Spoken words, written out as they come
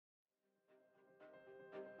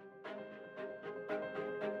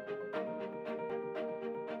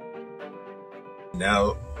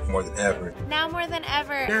now more than ever. Now more than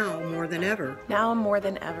ever. Now more than ever. Now more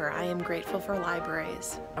than ever, I am grateful for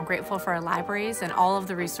libraries. I'm grateful for our libraries and all of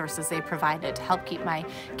the resources they provided to help keep my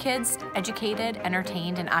kids educated,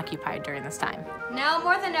 entertained, and occupied during this time. Now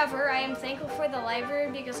more than ever, I am thankful for the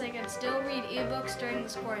library because I can still read ebooks during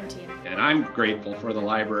this quarantine. And I'm grateful for the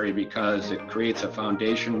library because it creates a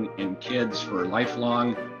foundation in kids for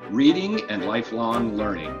lifelong reading and lifelong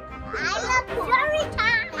learning. I love story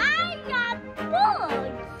time. I love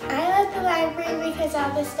books. I love the library because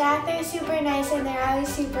all the staff are super nice and they're always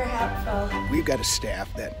super helpful. We've got a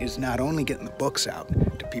staff that is not only getting the books out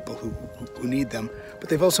to people who need them, but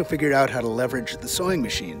they've also figured out how to leverage the sewing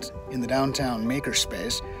machines in the downtown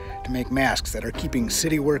makerspace to make masks that are keeping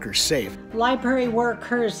city workers safe. Library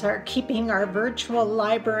workers are keeping our virtual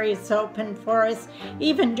libraries open for us,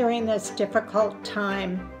 even during this difficult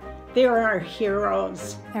time. They're our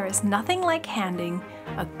heroes. There is nothing like handing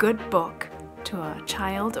a good book to a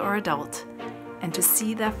child or adult and to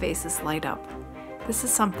see their faces light up. This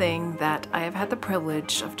is something that I have had the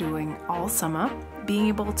privilege of doing all summer, being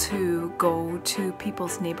able to go to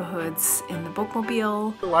people's neighborhoods in the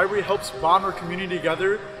bookmobile. The library helps bond our community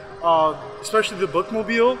together, especially the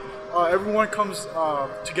bookmobile. Everyone comes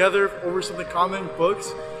together over something common,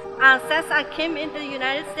 books. Since I came into the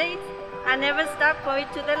United States, I never stopped going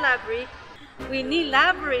to the library. We need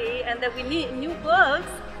library and that we need new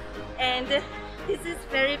books, and this is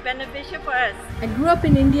very beneficial for us. I grew up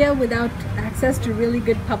in India without access to really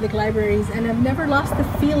good public libraries, and I've never lost the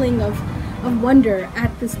feeling of wonder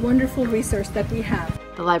at this wonderful resource that we have.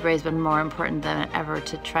 The library has been more important than ever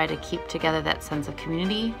to try to keep together that sense of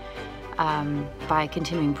community by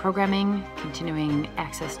continuing programming, continuing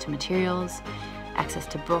access to materials, access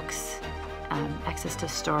to books, access to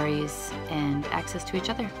stories, and access to each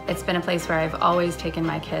other. It's been a place where I've always taken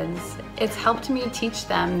my kids. It's helped me teach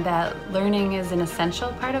them that learning is an essential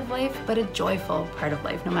part of life, but a joyful part of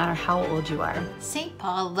life, no matter how old you are. St.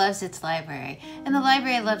 Paul loves its library, and the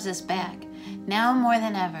library loves us back. Now more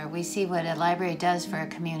than ever, we see what a library does for a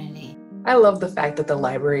community. I love the fact that the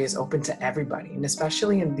library is open to everybody, and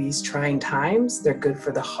especially in these trying times, they're good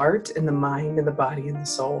for the heart and the mind and the body and the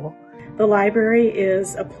soul. The library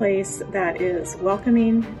is a place that is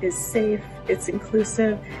welcoming, is safe, it's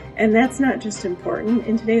inclusive, and that's not just important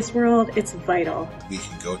in today's world, it's vital. We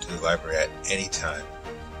can go to the library at any time.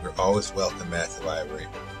 We're always welcome at the library,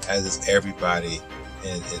 as is everybody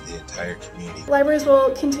in the entire community. Libraries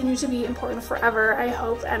will continue to be important forever, I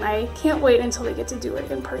hope, and I can't wait until we get to do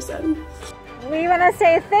it in person. We want to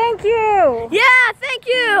say thank you! Yeah, thank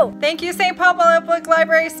you! Thank you, St. Paul Public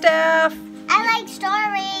Library staff! I like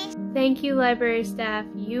stories! Thank you, library staff.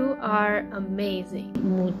 You are amazing.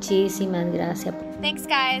 Muchísimas gracias. Thanks,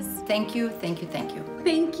 guys. Thank you, thank you, thank you.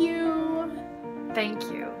 Thank you. Thank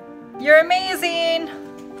you. You're amazing!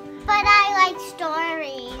 But I like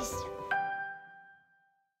stories.